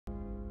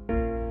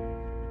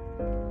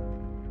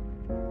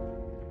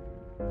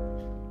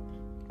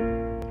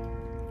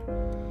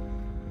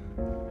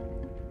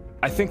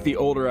I think the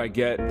older I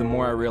get, the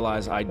more I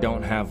realize I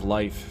don't have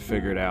life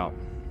figured out.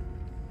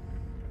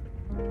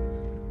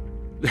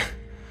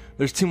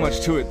 There's too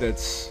much to it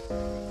that's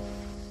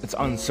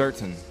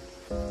uncertain.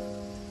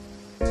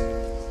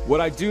 What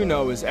I do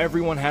know is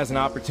everyone has an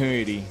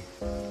opportunity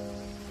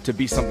to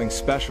be something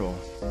special.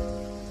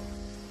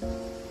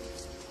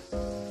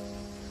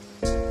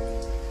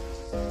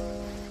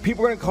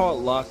 People are gonna call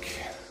it luck.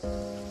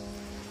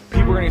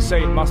 People are gonna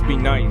say it must be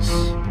nice.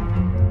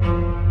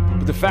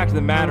 But the fact of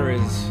the matter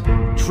is,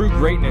 true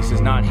greatness is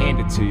not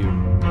handed to you.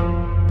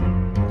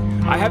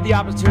 I have the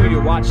opportunity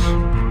to watch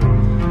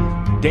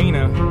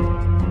Dana.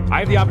 I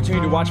have the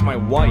opportunity to watch my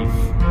wife.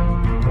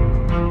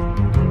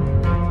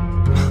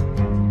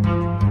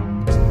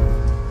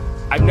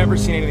 I've never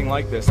seen anything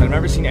like this. I've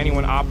never seen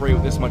anyone operate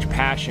with this much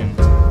passion.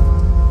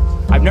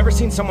 I've never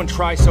seen someone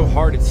try so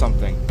hard at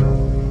something.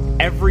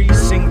 Every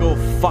single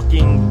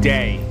fucking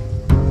day.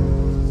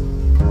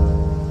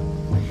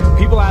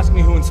 People ask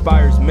me who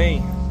inspires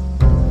me.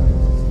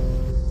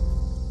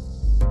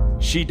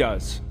 She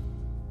does.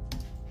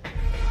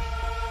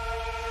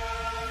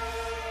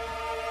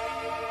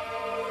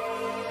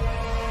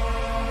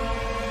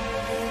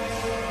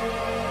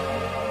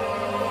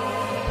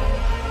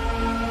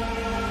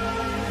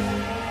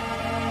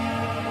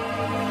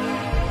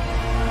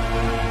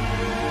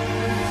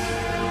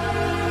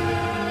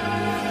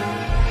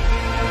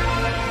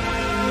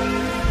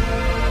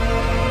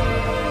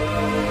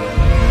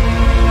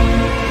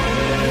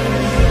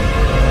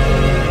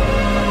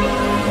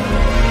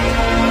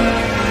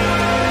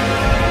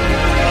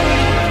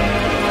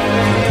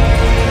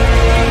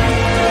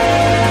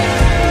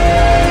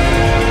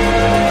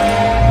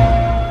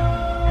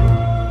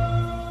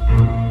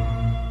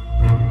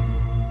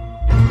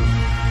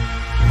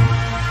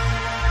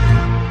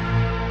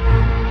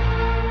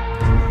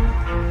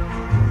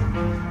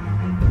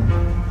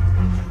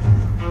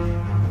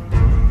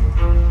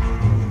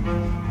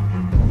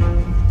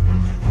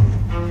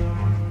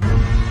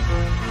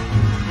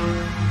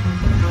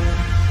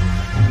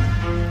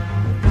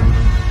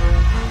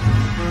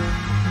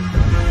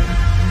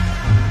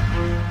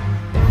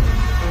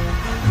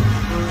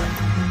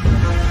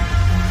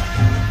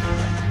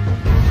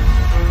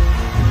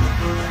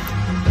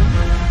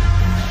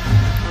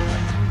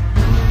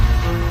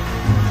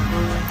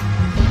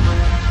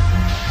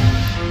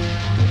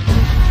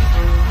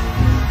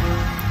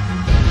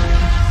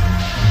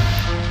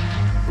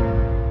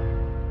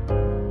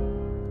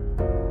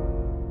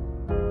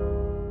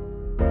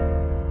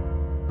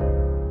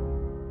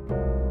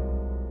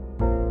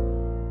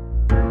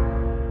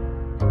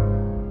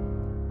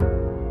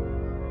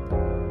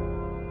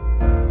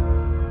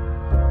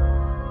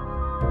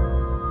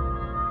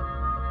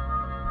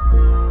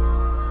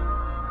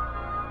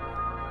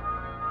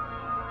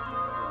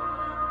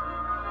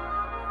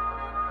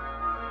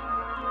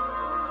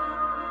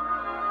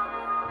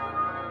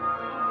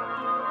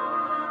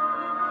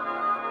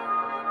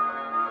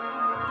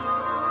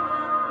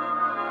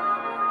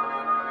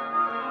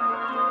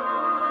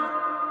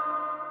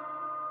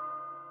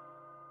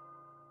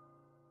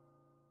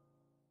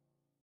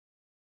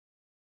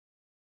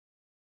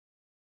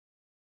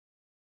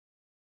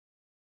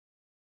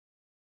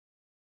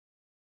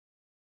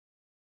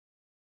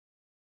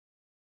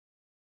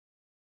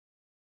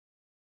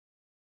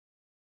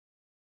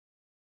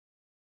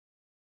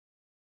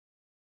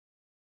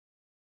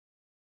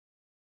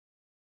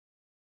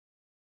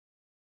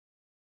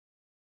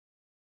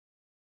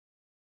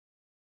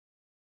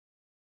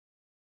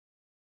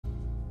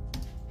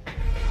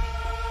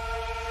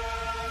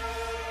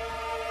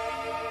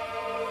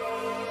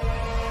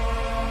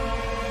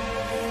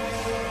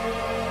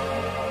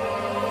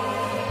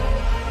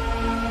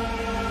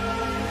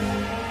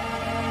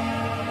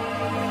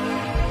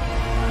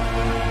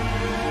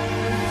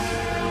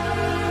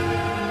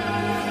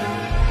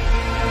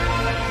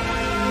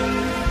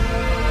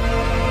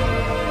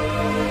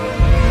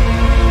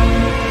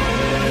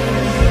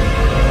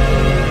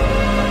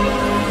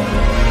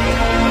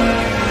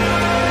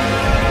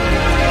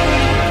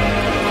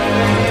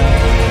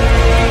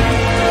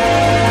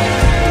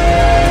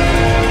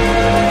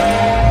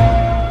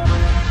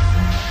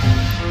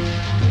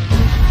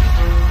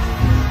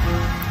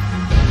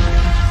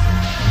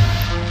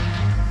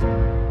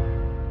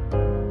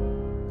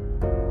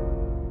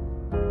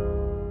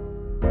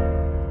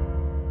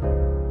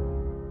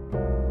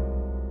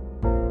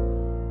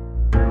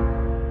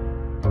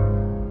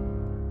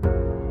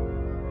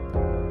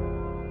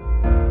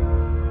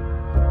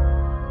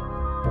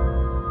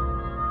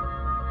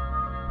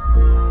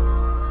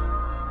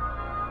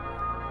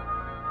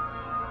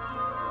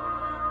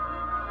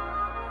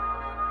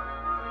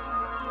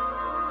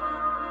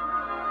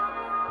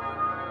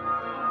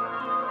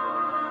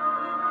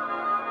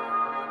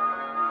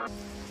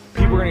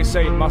 People are going to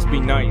say it must be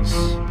nice.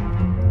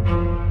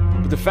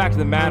 But the fact of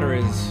the matter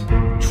is,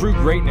 true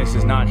greatness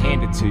is not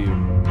handed to you.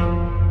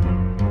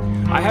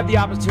 I have the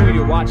opportunity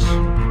to watch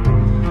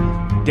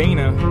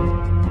Dana.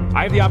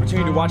 I have the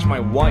opportunity to watch my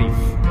wife.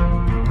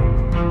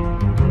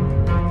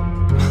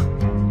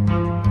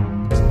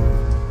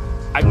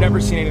 I've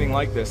never seen anything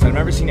like this. I've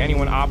never seen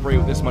anyone operate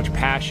with this much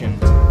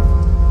passion.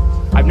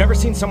 I've never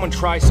seen someone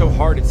try so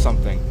hard at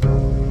something.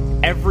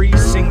 Every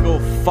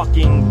single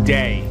fucking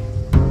day.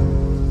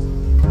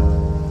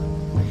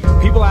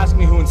 People ask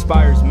me who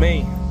inspires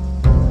me.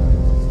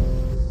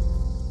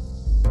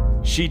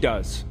 She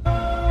does.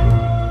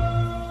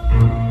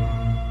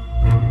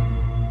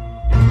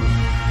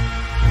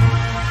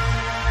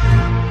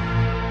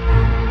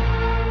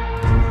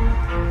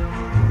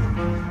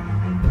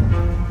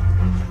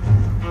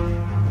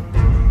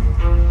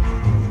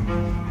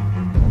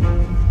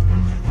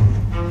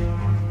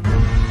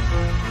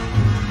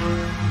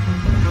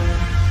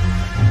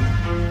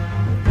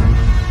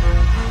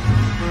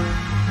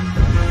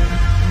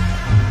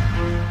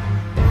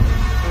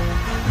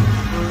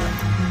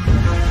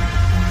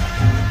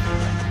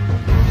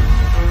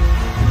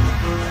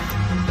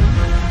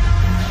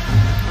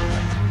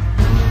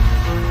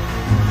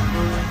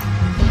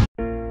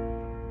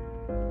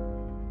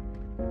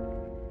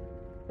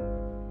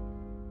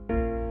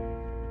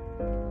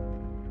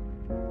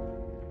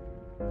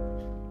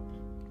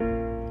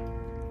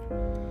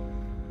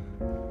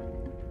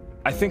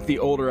 I think the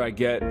older I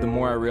get, the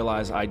more I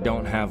realize I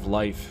don't have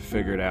life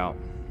figured out.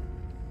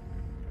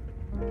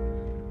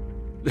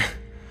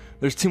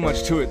 There's too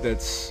much to it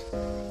that's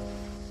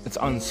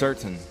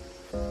uncertain.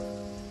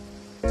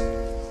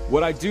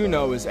 What I do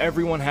know is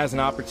everyone has an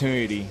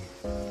opportunity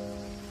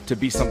to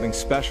be something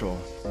special.